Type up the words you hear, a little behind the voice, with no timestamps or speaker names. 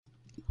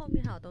后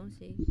面还有东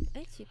西。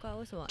奇怪，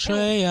为什么？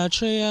吹呀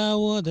吹呀，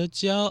我的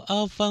骄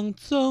傲放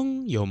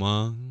纵，有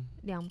吗？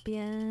两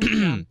边，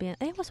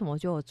为什么我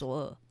觉得我左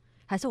耳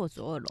还是我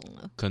左耳聋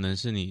了？可能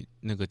是你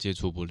那个接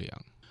触不良。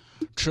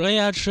吹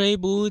呀吹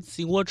不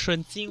进我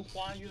纯净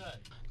花园。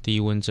低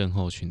温症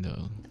候群的，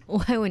我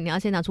还以为你要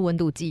先拿出温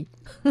度计。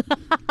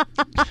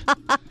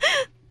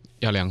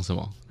要量什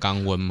么？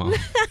肛温吗？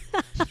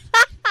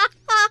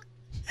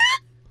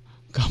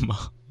干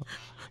嘛？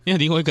你有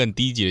听过一个很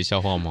低级的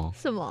笑话吗？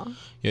什么？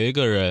有一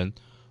个人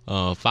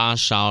发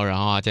烧，然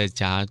后他在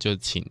家就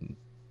请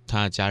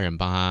他的家人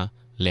帮他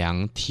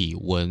量体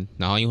温，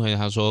然后因为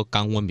他说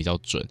肛温比较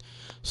准，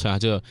所以他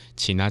就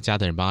请他家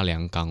的人帮他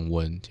量肛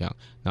温，这样。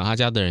然后他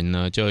家的人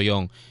呢就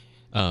用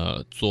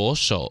左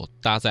手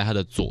搭在他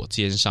的左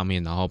肩上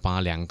面，然后帮他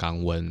量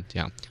肛温，这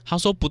样。他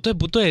说不对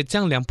不对，这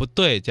样量不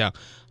对，这样。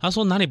他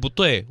说哪里不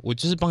对？我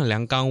就是帮你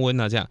量肛温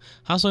啊，这样。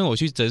他说因为我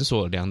去诊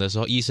所量的时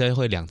候，医生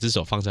会2只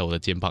手放在我的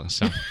肩膀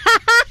上，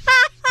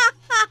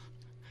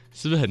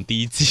是不是很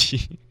低级？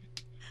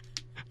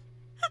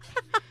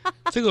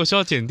这个我需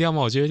要剪掉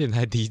吗？我觉得有点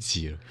太低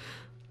级了。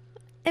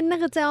那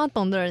个真要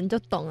懂的人就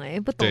懂，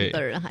不懂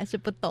的人还是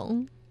不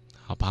懂。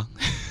好吧。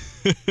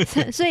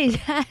所以现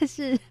在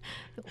是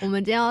我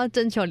们今天要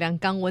征求量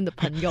肛温的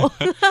朋友，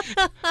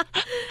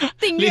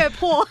订阅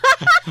破。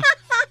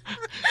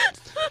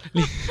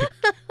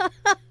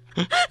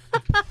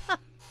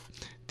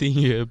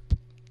订阅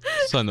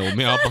算了，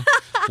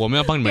我们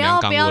要帮你们量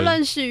肛温。不要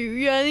乱许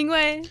愿，因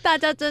为大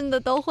家真的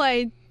都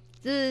会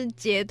就是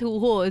截图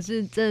或者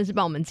是真的是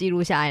帮我们记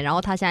录下来，然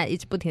后他现在一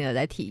直不停的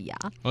在剔牙。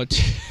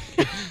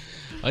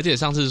而且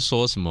上次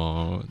说什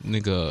么那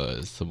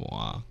个什么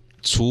啊，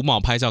除毛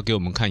拍照给我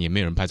们看，也没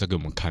有人拍照给我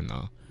们看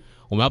啊。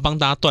我们要帮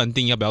大家断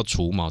定要不要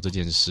除毛这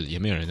件事，也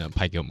没有人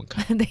拍给我们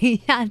看。等一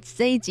下，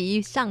这一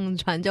集上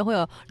传就会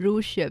有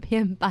如雪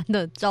片般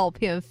的照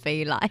片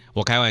飞来。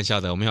我开玩笑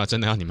的，我没有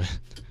真的要你们。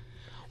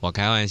我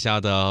开玩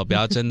笑的哦，不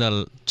要真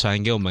的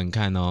传给我们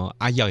看哦。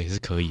要也是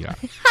可以啦。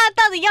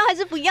到底要还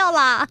是不要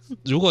啦？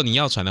如果你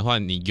要传的话，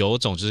你有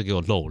种就是给我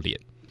露脸，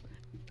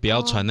不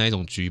要传那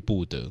种局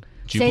部的。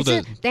等一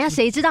下，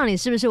谁知道你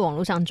是不是网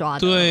络上抓的？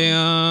对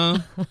啊，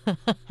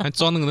还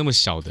抓那个那么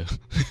小的。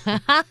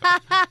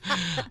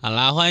好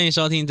啦，欢迎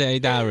收听这一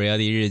大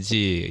Reality 日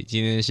记。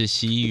今天是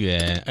西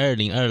元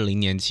2020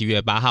年7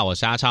月8号，我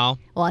是阿超，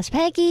我是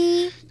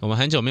Peggy。我们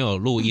很久没有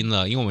录音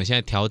了，因为我们现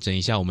在调整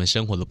一下我们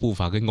生活的步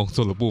伐跟工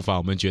作的步伐，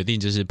我们决定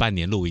就是半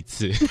年录一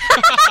次。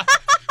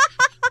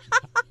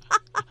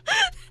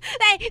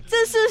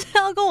这是不是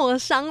要跟我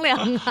商量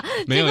啊？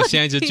没有，现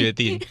在就决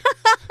定。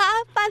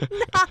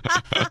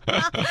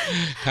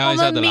开玩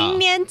笑的啦，我们明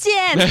年见。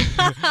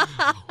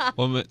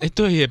我们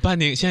对耶，半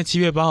年，现在7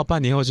月8号，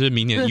半年后就是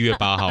明年1月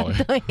8号。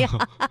对呀。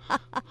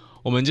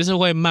我们就是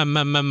会慢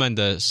慢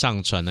的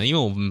上传的，因为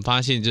我们发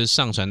现就是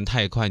上传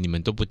太快，你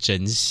们都不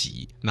珍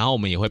惜，然后我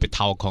们也会被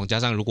掏空。加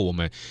上如果我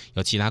们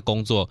有其他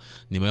工作，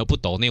你们又不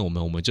抖内我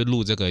们就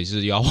录这个就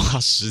是要花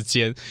时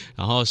间，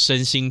然后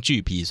身心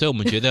俱疲。所以我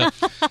们觉得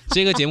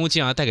这个节目既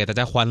然要带给大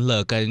家欢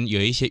乐，跟有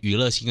一些娱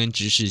乐性跟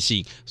知识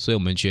性，所以我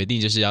们决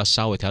定就是要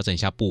稍微调整一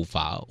下步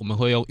伐。我们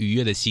会用愉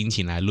悦的心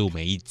情来录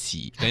每一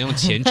集，跟用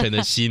虔诚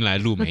的心来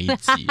录每一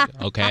集。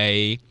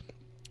OK。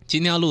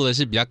今天要录的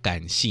是比较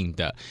感性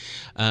的，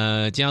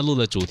今天要录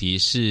的主题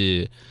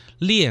是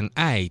恋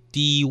爱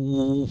低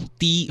温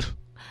症。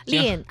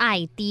恋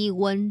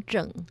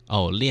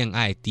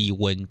爱低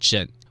温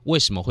症，为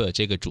什么会有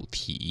这个主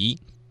题？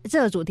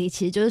这个主题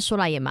其实就是说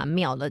来也蛮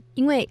妙的，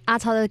因为阿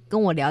超在跟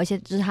我聊一些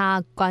就是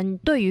他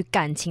对于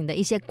感情的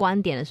一些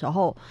观点的时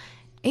候，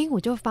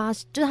我就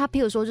就是他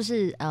譬如说就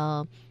是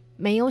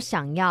没有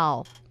想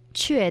要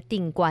确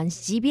定关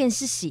系，即便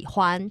是喜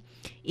欢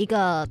一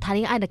个谈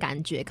恋爱的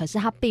感觉，可是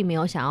他并没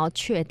有想要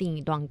确定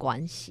一段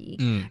关系。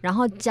然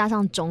后加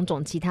上种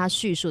种其他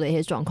叙述的一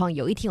些状况，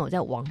有一天我在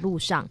网络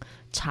上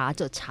查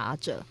着，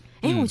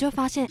我就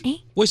发现，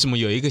为什么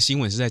有一个新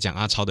闻是在讲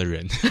阿超的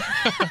人？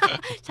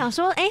想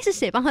说，是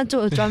谁帮他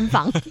做的专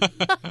访？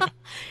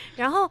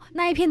然后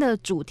那一篇的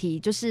主题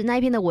就是那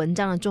一篇的文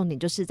章的重点，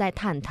就是在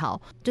探讨，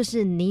就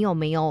是你有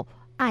没有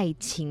爱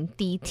情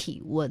低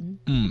体温。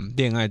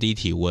恋爱低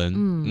体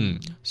温。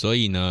所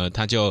以呢，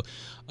他就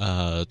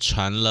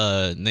传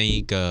了那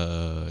一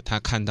个他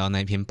看到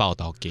那篇报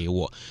道给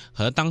我，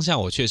可是当下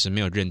我确实没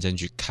有认真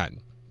去看，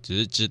只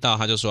是知道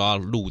他就说要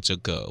录这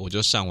个，我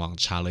就上网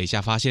查了一下，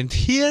发现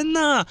天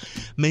哪，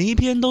每一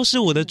篇都是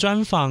我的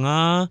专访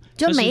啊，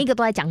就每一个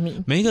都在讲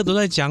你，每一个都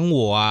在讲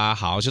我啊。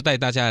好，就带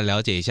大家来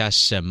了解一下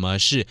什么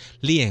是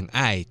恋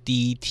爱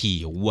低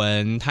体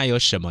温，它有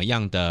什么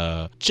样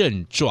的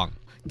症状。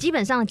基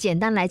本上简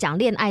单来讲，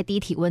恋爱低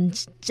体温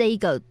这一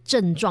个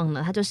症状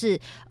呢，它就是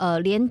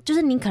就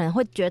是你可能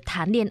会觉得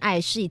谈恋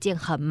爱是一件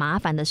很麻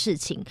烦的事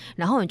情，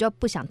然后你就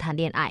不想谈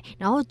恋爱，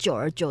然后久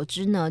而久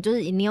之呢，就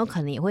是你有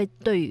可能也会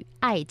对于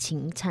爱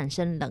情产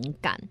生冷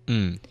感。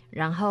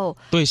然后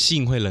对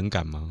性会冷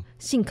感吗？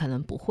性可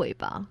能不会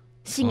吧，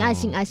性爱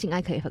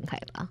可以分开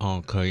吧？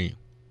可以，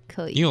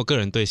因为我个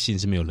人对性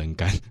是没有冷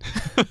感。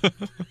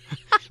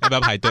要不要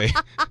排队？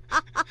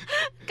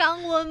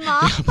肛温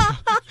吗？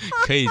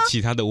可以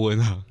其他的温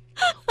啊，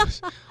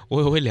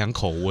我也会量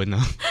口温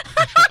啊。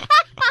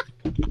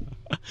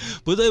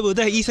不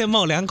对，医生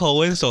帮我量口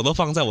温，手都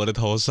放在我的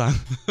头上。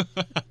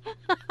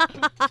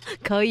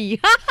可以，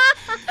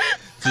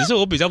只是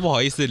我比较不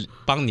好意思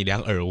帮你量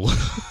耳温。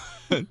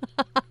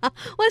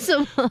为什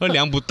么？我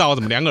量不到，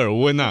怎么量耳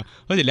温啊？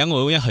而且量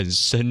耳温要很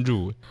深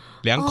入，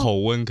量口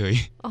温可以。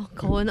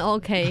口温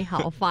OK，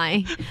 好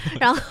fine。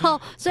然后，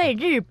所以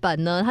日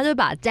本呢，他就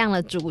把这样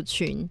的族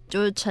群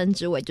就是称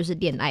之为就是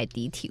恋爱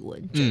低体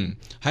温症。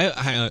还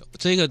有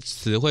这个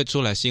词汇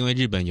出来，是因为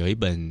日本有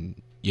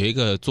一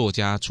个作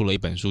家出了一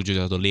本书，就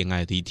叫做《恋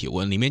爱低体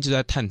温》，里面就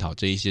在探讨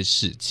这一些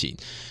事情。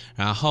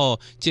然后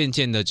渐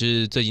渐的，就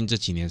是最近这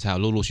几年才有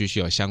陆陆续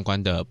续有相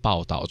关的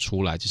报道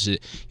出来，就是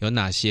有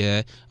哪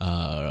些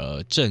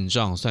症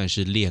状算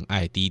是恋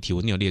爱低体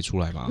温？你有列出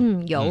来吗？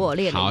有，我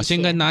列了一些。好，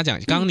先跟大家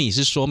讲，刚刚你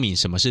是说明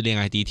什么是恋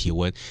爱低体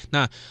温，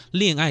那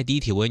恋爱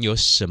低体温有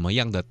什么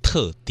样的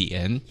特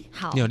点？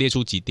好，你有列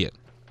出几点？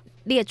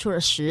列出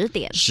了10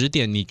点。10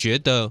点，你觉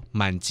得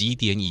满几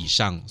点以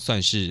上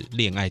算是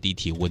恋爱低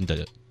体温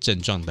的症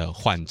状的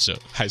患者，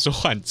还是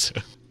患者？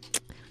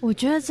我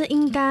觉得这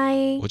应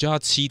该，我就要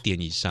7点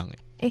以上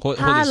或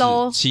者是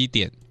7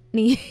点。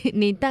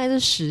你大概是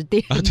10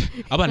点啊，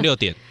对，不然6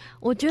点。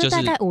我觉得大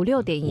概5、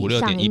6点以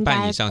上，一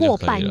半以上过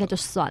半应该就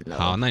算了。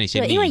好，那你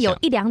先对，因为有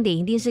1、2点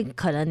一定是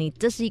可能你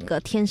这是一个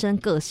天生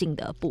个性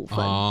的部分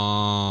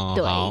哦。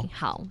对，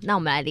好，那我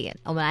们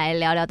来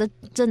聊聊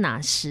这哪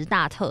10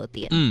大特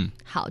点。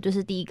好，就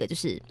是第一个就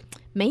是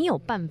没有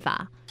办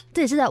法，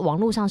这也是在网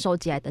络上收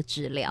集来的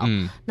资料。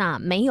那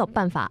没有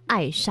办法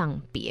爱上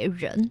别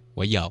人。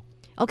我有。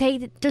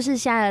OK， 就是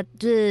现在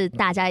就是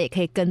大家也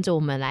可以跟着我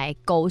们来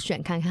勾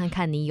选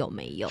看你有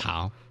没有。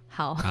好，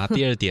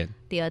第二点。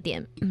第二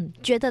点，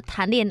觉得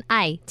谈恋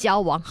爱交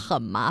往很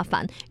麻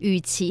烦，与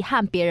其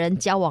和别人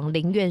交往，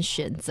宁愿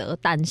选择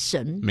单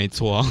身。没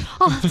错。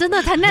真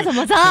的谈恋爱怎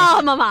么这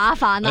么麻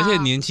烦呢？而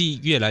且年纪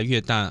越来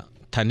越大，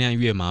谈恋爱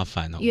越麻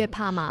烦越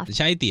怕麻烦。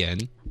下一点。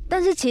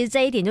但是其实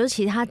这一点就是，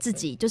其实他自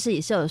己就是也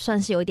是算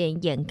是有点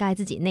掩盖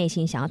自己内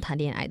心想要谈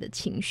恋爱的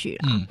情绪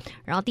啦。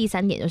然后第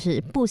3点就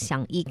是不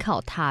想依靠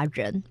他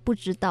人，不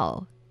知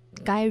道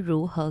该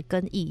如何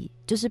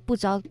就是不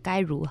知道该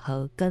如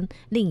何跟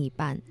另一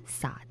半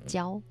撒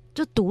娇，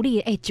就独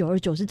立。久而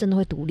久之真的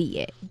会独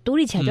立独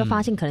立起来就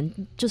发现可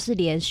能就是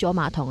连修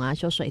马桶啊、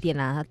修水电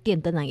啊、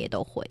电灯啊也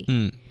都会。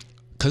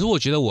可是我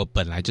觉得我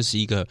本来就是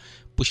一个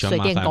不喜欢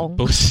麻烦，水电工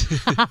不是，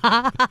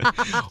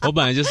我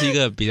本来就是一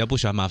个比较不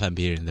喜欢麻烦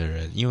别人的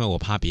人，因为我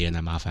怕别人来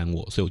麻烦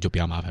我，所以我就不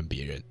要麻烦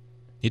别人，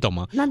你懂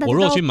吗？我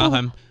如果去麻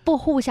烦，不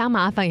互相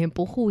麻烦，也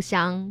不互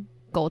相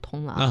沟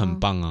通啦，那很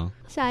棒啊。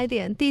下一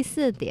点，第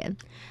4点，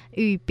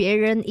与别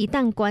人一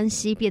旦关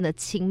系变得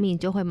亲密，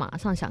就会马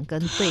上想跟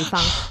对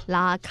方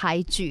拉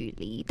开距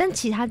离。但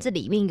其实他这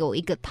里面有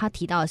一个他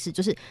提到的是，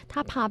就是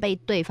他怕被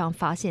对方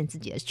发现自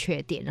己的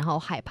缺点，然后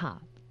害怕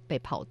被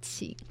抛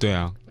弃。对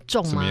啊，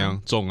中吗？怎么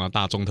样？中啊，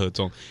大中特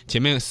中，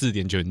前面4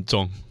点全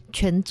中，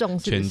全中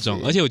是不是？全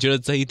中。而且我觉得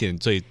这一点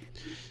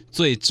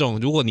最重，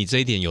如果你这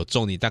一点有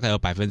中，你大概有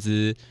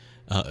30%，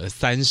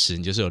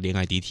你就是有恋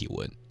爱低体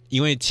温。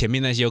因为前面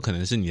那些有可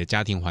能是你的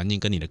家庭环境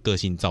跟你的个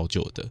性造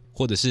就的，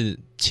或者是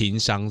情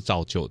商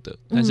造就的。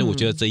但是我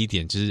觉得这一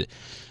点就是，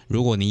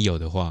如果你有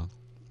的话，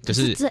就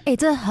是这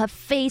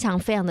非常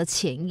非常的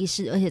潜意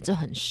识，而且这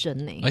很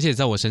深而且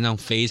在我身上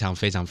非常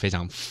非常非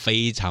常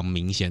非常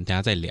明显。等一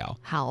下再聊。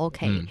好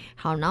 ，OK，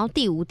好。然后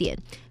第5点，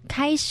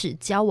开始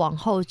交往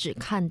后只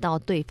看到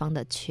对方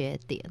的缺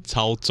点，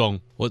超重，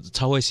我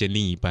超会嫌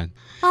另一半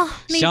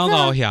小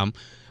高翔。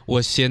我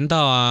闲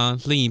到啊，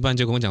另一半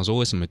就跟我讲说，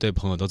为什么对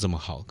朋友都这么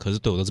好，可是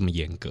对我都这么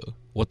严格？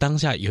我当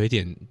下有一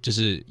点就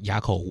是哑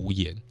口无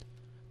言，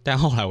但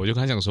后来我就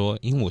跟他讲说，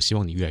因为我希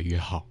望你越来越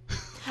好。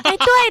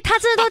对，他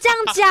真的都这样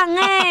讲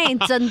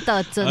真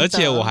的。而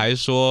且我还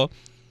说，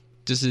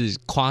就是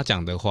夸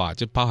奖的话，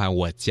就包含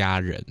我家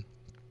人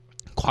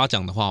夸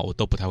奖的话，我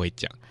都不太会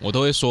讲，我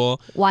都会说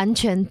完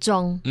全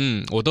中。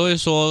我都会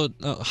说，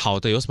好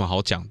的，有什么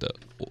好讲的？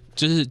我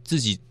就是自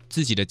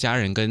己的家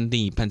人跟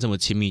另一半这么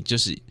亲密，就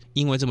是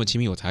因为这么亲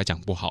密，我才讲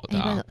不好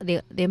的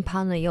连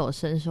partner 也有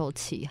深受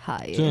其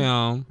害对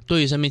啊，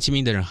对于身边亲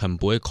密的人很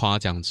不会夸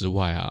奖之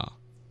外啊，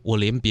我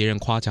连别人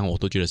夸奖我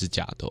都觉得是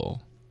假的哦。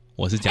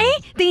我是讲，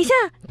等一下，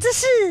这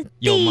是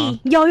有吗？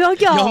有吗？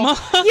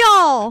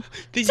有，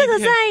这个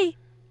在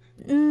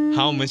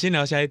好，我们先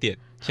聊下一点。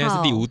现在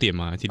是第5点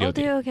吗？第6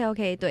点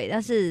？OK，对，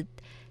但是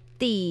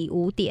第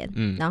5点，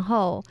然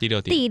后第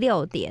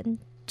6点，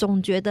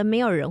总觉得没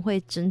有人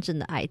会真正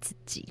的爱自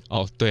己。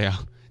对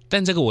啊，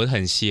但这个我是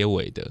很些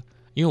微的，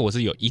因为我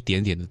是有一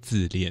点点的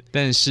自恋，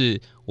但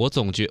是我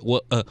总觉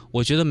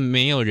我觉得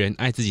没有人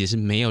爱自己，是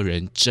没有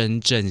人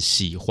真正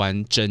喜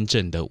欢真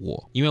正的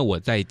我，因为我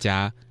在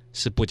家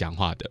是不讲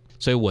话的，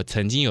所以我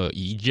曾经有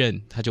一任，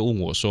他就问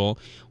我说，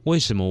为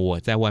什么我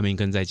在外面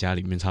跟在家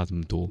里面差这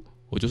么多？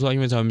我就说，因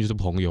为在外面就是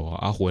朋友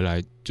啊，回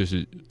来就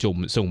我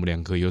们剩我们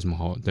2个，有什么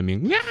好在那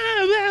边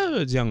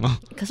这样啊。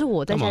可是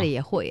我在家里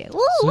也会耶，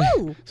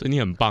所以你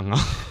很棒啊。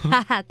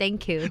哈哈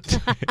，Thank you。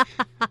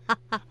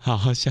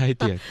好，下一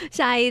点，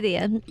下一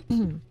点，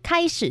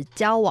开始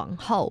交往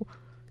后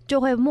就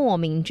会莫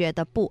名觉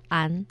得不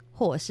安，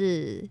或者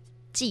是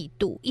嫉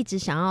妒，一直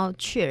想要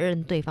确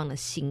认对方的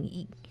心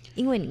意，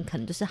因为你可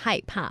能就是害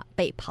怕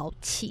被抛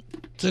弃。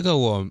这个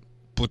我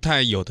不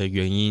太有的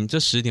原因，这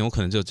10点我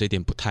可能只有这一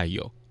点不太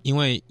有，因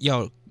为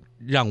要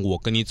让我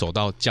跟你走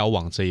到交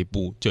往这一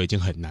步就已经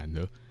很难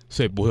了，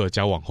所以不会有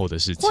交往后的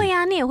事情。会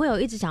啊，你也会有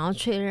一直想要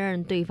确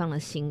认对方的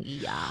心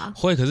意啊。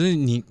会，可是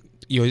你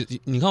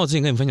看我之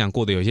前跟你分享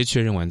过的，有一些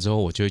确认完之后，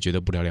我就会觉得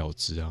不了了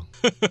之啊。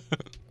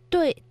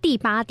对，第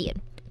8点，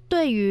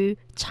对于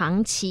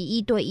长期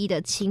1对1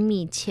的亲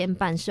密牵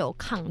绊是有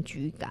抗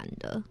拒感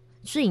的，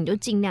所以你就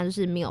尽量就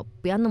是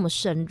不要那么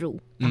深入，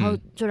然后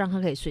就让他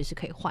可以随时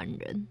可以换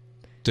人。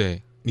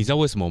对，你知道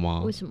为什么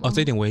吗？为什么？哦，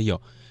这一点我也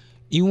有，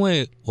因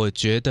为我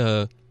觉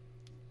得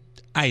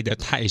爱得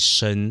太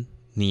深，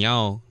你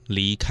要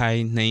离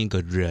开那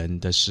个人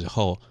的时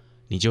候，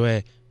你就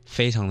会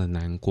非常的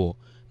难过。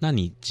那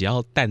你只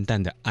要淡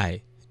淡的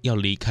爱，要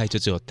离开就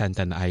只有淡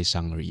淡的哀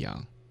伤而已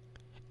啊。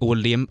我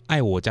连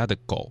爱我家的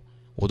狗，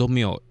我都没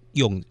有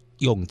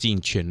用尽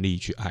全力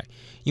去爱，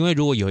因为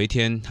如果有一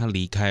天他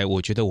离开，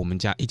我觉得我们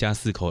家一家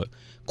4口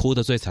哭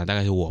得最惨，大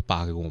概是我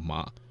爸跟我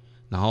妈，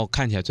然后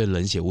看起来最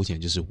冷血无情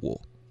的就是我，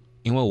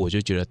因为我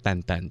就觉得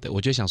淡淡的，我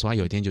就想说他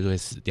有一天就是会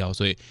死掉，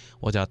所以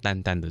我只要淡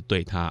淡的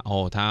对他，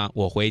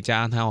我回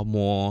家他要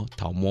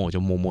讨摸，我就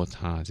摸摸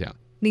他这样。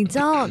你知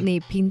道你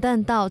平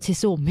淡到其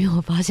实我没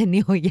有发现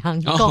你有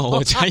养狗。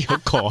我家有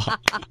狗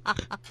啊。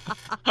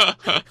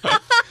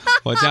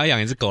我家养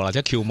一只狗啦，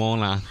叫 Q 猫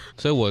啦，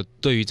所以我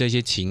对于这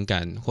些情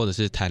感或者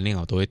是谈恋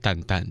爱都会淡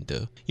淡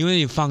的，因为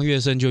你放越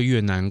深就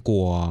越难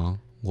过啊，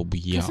我不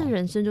要。可是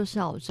人生就是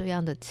要有这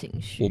样的情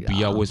绪，我不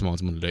要，为什么要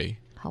这么累？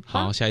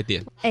好，下一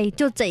点，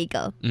就这一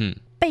个，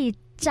被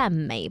赞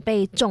美、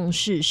被重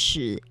视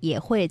时，也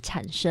会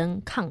产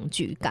生抗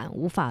拒感，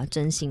无法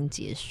真心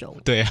接受。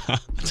对啊，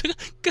这个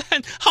干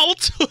好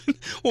蠢，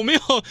我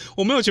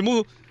没有全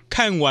部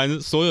看完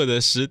所有的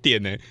10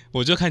点呢，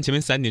我就看前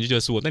面3点就觉得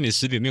是我，但你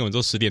10点内容之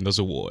后10点都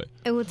是我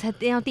我才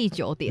听到第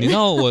9点。你知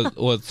道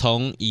我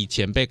从以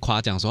前被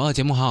夸奖说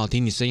节目好好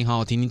听，你声音好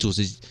好听，你主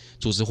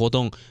持活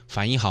动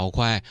反应好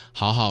快，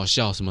好好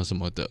笑什么什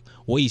么的，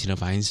我以前的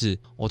反应是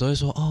我都会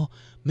说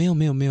没有，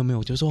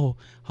我就说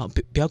好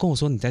不要跟我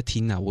说你在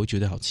听啊，我会觉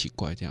得好奇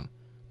怪这样，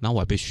然后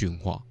我还被训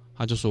话，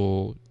他就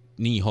说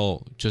你以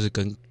后就是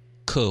跟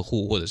客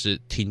户或者是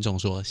听众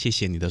说谢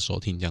谢你的收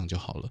听，这样就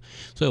好了。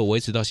所以我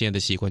维持到现在的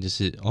习惯就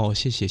是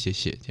谢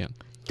谢这样。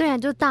对啊，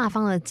就大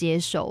方的接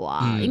受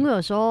啊，因为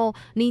有时候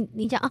你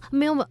讲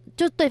没有，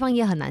就对方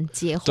也很难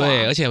接话。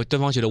对，而且对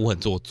方觉得我很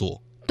做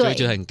作，就会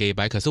觉得很 gay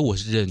白，可是我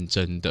是认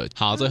真的。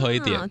好，最后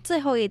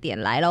一点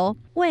来咯，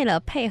为了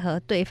配合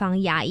对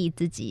方压抑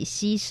自己，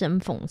牺牲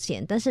奉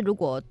献，但是如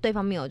果对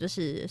方没有就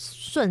是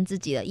顺自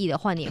己的意的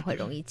话，你也会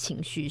容易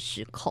情绪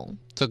失控。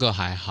这个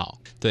还好，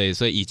对，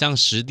所以以上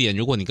10点，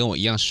如果你跟我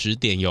一样10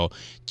点有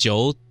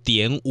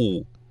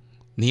9.5，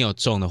你有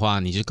中的话，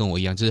你就跟我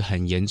一样，就是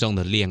很严重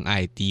的恋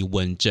爱低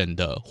温症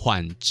的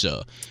患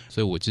者，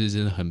所以我就是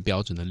真的很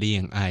标准的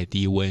恋爱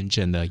低温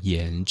症的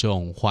严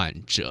重患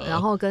者，然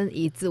后跟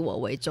以自我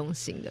为中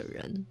心的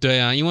人。对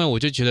啊，因为我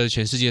就觉得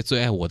全世界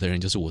最爱我的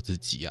人就是我自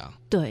己啊。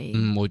对，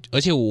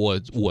而且我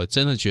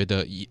真的觉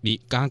得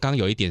你刚刚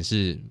有一点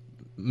是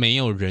没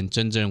有人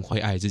真正会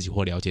爱自己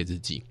或了解自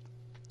己，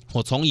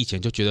我从以前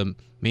就觉得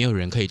没有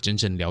人可以真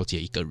正了解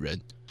一个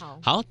人。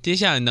好，接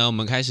下来呢，我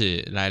们开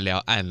始来聊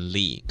案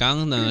例。刚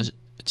刚呢，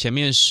前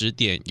面10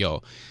点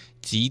有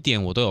几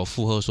点我都有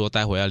附和说，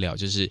待会要聊，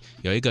就是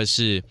有一个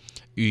是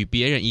与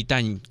别人一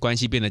旦关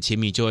系变得亲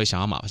密，就会想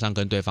要马上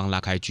跟对方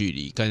拉开距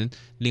离；跟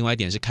另外一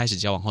点是开始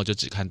交往后就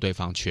只看对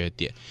方缺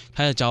点。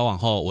开始交往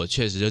后，我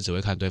确实就只会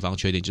看对方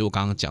缺点，就是我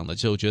刚刚讲的，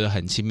就是我觉得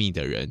很亲密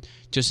的人，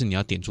就是你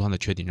要点出他的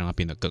缺点，让他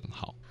变得更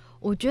好。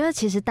我觉得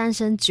其实单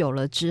身久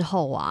了之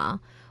后啊，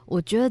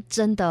我觉得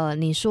真的，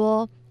你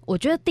说。我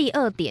觉得第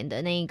2点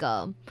的那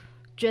个，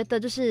觉得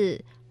就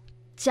是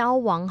交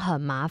往很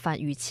麻烦，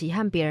与其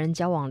和别人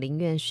交往，宁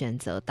愿选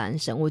择单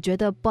身。我觉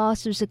得不知道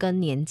是不是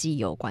跟年纪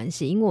有关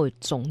系，因为我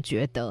总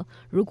觉得，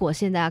如果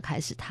现在要开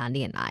始谈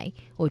恋爱，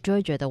我就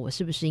会觉得我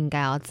是不是应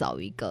该要找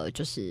一个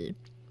就是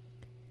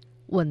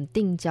稳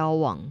定交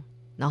往，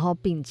然后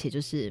并且就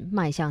是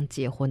迈向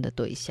结婚的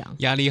对象。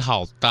压力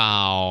好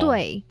大哦。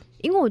对。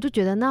因为我就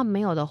觉得那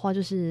没有的话，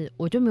就是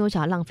我就没有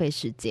想要浪费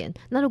时间。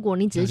那如果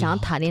你只是想要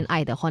谈恋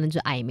爱的话，那就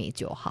暧昧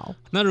就好。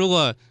那如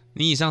果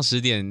你以上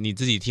10点你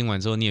自己听完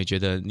之后，你也觉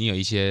得你有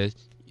一些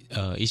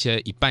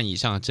一半以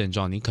上的症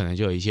状，你可能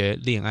就有一些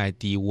恋爱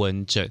低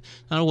温症。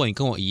那如果你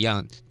跟我一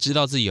样知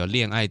道自己有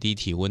恋爱低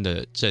体温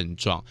的症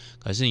状，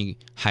可是你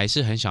还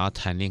是很想要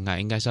谈恋爱，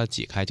应该是要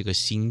解开这个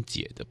心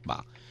结的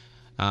吧。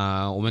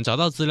我们找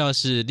到资料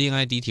是恋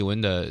爱低体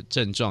温的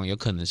症状有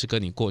可能是跟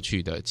你过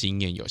去的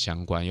经验有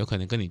相关，有可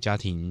能跟你家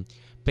庭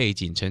背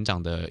景成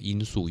长的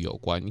因素有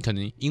关。你可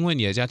能因为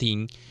你的家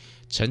庭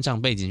成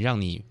长背景让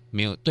你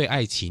没有对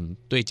爱情、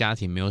对家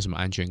庭没有什么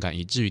安全感，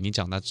以至于你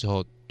长大之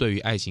后对于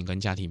爱情跟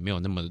家庭没有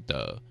那么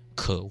的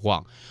渴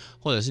望，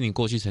或者是你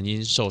过去曾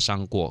经受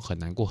伤过，很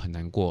难过很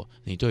难过，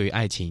你对于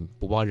爱情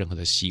不抱任何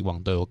的希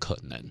望都有可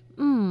能。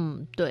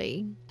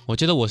对，我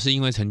觉得我是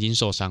因为曾经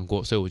受伤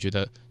过，所以我觉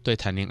得对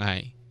谈恋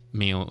爱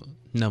没有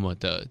那么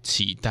的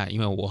期待，因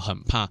为我很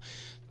怕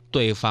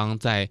对方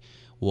在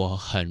我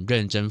很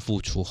认真付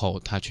出后，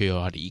他却又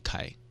要离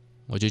开，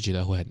我就觉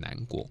得会很难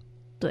过。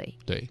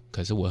对，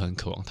可是我很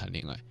渴望谈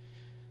恋爱，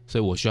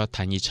所以我需要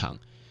谈一场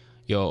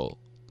有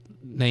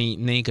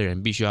那个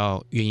人必须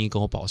要愿意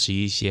跟我保持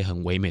一些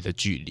很唯美的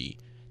距离，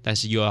但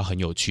是又要很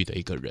有趣的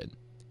一个人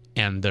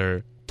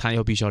 ，and 他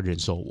又必须要忍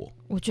受我。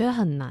我觉得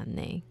很难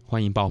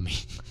欢迎报名。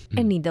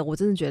你的我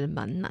真的觉得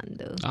蛮难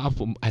的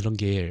I don't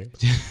care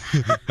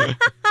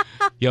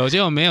有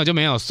就没有就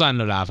没有，算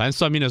了啦，反正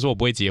算命的说我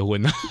不会结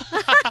婚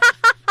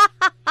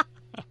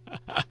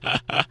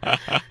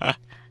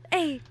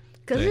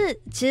可是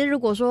其实如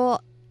果说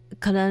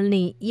可能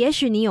也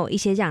许你有一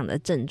些这样的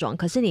症状，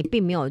可是你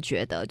并没有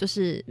觉得就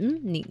是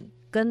你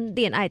跟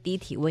恋爱低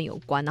体温有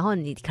关，然后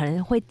你可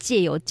能会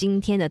借由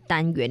今天的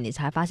单元，你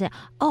才发现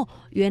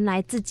原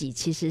来自己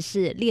其实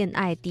是恋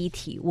爱低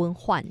体温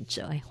患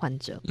者，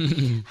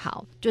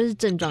好，就是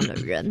症状的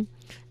人。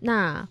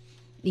那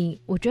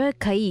我觉得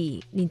可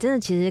以，你真的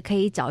其实可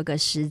以找一个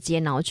时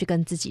间，然后去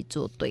跟自己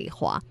做对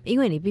话，因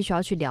为你必须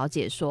要去了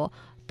解说，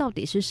到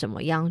底是什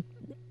么样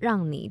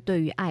让你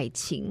对于爱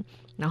情，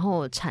然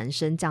后产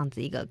生这样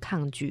子一个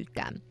抗拒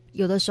感。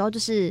有的时候就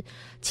是，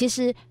其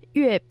实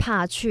越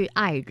怕去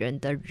爱人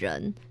的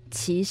人，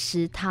其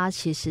实他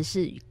其实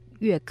是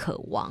越渴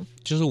望，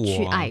就是我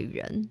去爱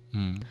人。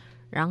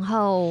然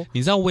后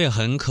你知道，我也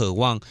很渴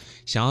望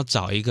想要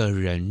找一个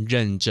人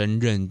认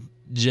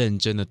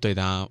真的对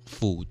他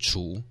付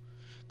出，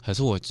可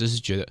是我就是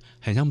觉得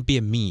很像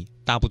便秘，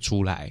大不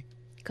出来。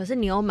可是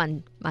你又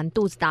满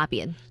肚子大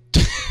便。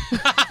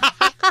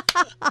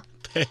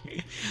对，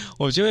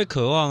我就会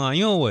渴望啊，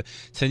因为我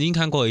曾经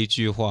看过一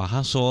句话，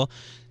他说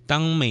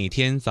当每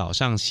天早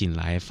上醒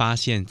来发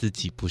现自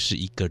己不是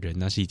一个人，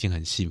那是一件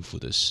很幸福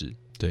的事。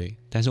对，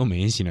但是我每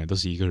天醒来都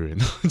是一个人，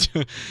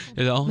就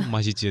觉得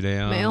马西姐的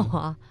呀，没有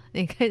啊，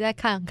你可以再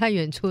看看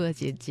远处的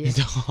姐姐，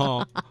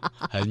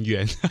很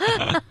远。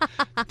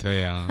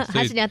对啊，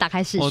还是你要打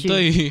开视讯？我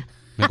对于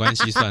没关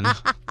系，算了。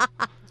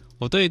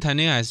我对于谈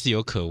恋爱还是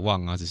有渴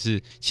望啊，只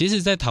是其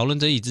实在讨论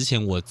这一之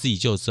前，我自己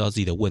就知道自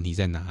己的问题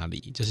在哪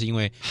里，就是因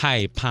为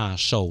害怕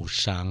受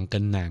伤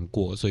跟难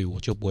过，所以我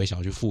就不会想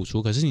要去付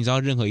出。可是你知道，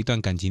任何一段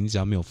感情，你只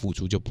要没有付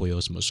出，就不会有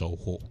什么收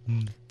获。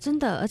真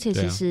的，而且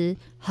其实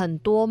很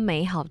多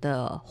美好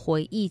的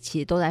回忆，其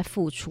实都在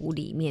付出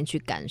里面去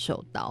感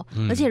受到。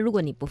而且如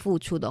果你不付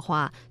出的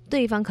话，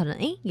对方可能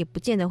也不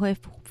见得会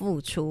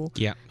付出。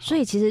所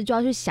以其实就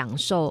要去享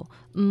受。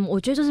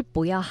我觉得就是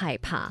不要害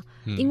怕，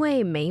因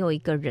为没有一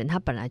个人他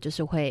本来就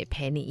是会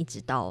陪你一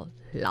直到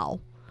老。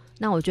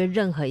那我觉得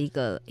任何一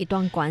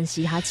段关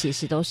系，它其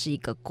实都是一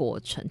个过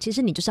程。其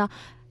实你就是要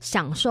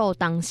享受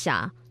当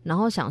下，然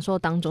后享受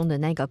当中的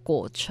那个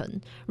过程。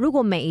如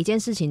果每一件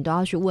事情都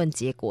要去问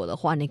结果的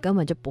话，你根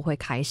本就不会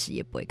开始，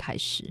也不会开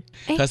始。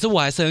可是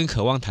我还是很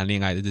渴望谈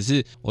恋爱的，只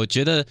是我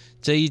觉得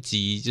这一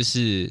集就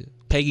是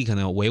Peggy 可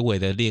能有微微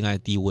的恋爱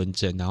低温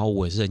症，然后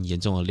我也是很严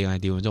重的恋爱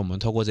低温症。我们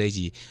透过这一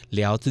集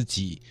聊自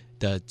己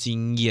的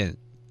经验，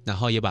然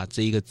后也把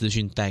这一个资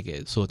讯带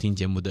给所有听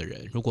节目的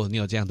人。如果你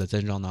有这样的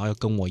症状，然后又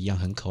跟我一样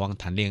很渴望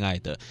谈恋爱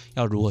的，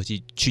要如何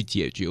去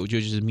解决？我觉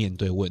得就是面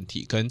对问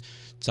题，跟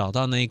找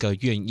到那个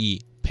愿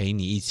意陪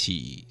你一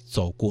起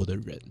走过的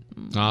人。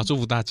祝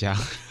福大家。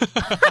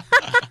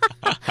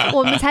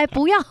我们才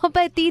不要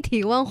被低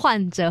体温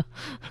患者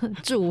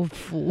祝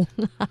福。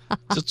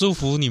就祝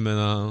福你们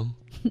啊。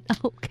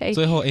OK，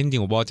 最后 ending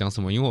我不知道讲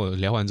什么，因为我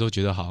聊完之后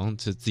觉得好像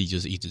自己就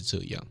是一直这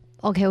样。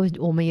OK，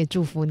 我们也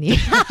祝福你。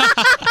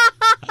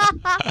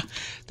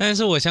但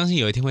是我相信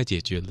有一天会解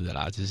决的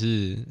啦，只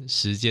是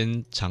时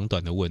间长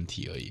短的问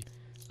题而已。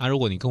如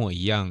果你跟我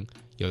一样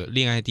有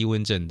恋爱低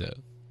温症的，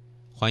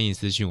欢迎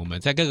私讯我们，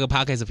在各个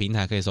Podcast 平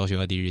台可以搜寻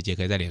2D日记，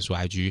可以在脸书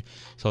IG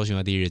搜寻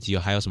2D日记。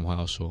还有什么话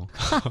要说？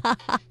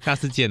下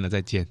次见了，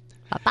再见，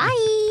拜拜。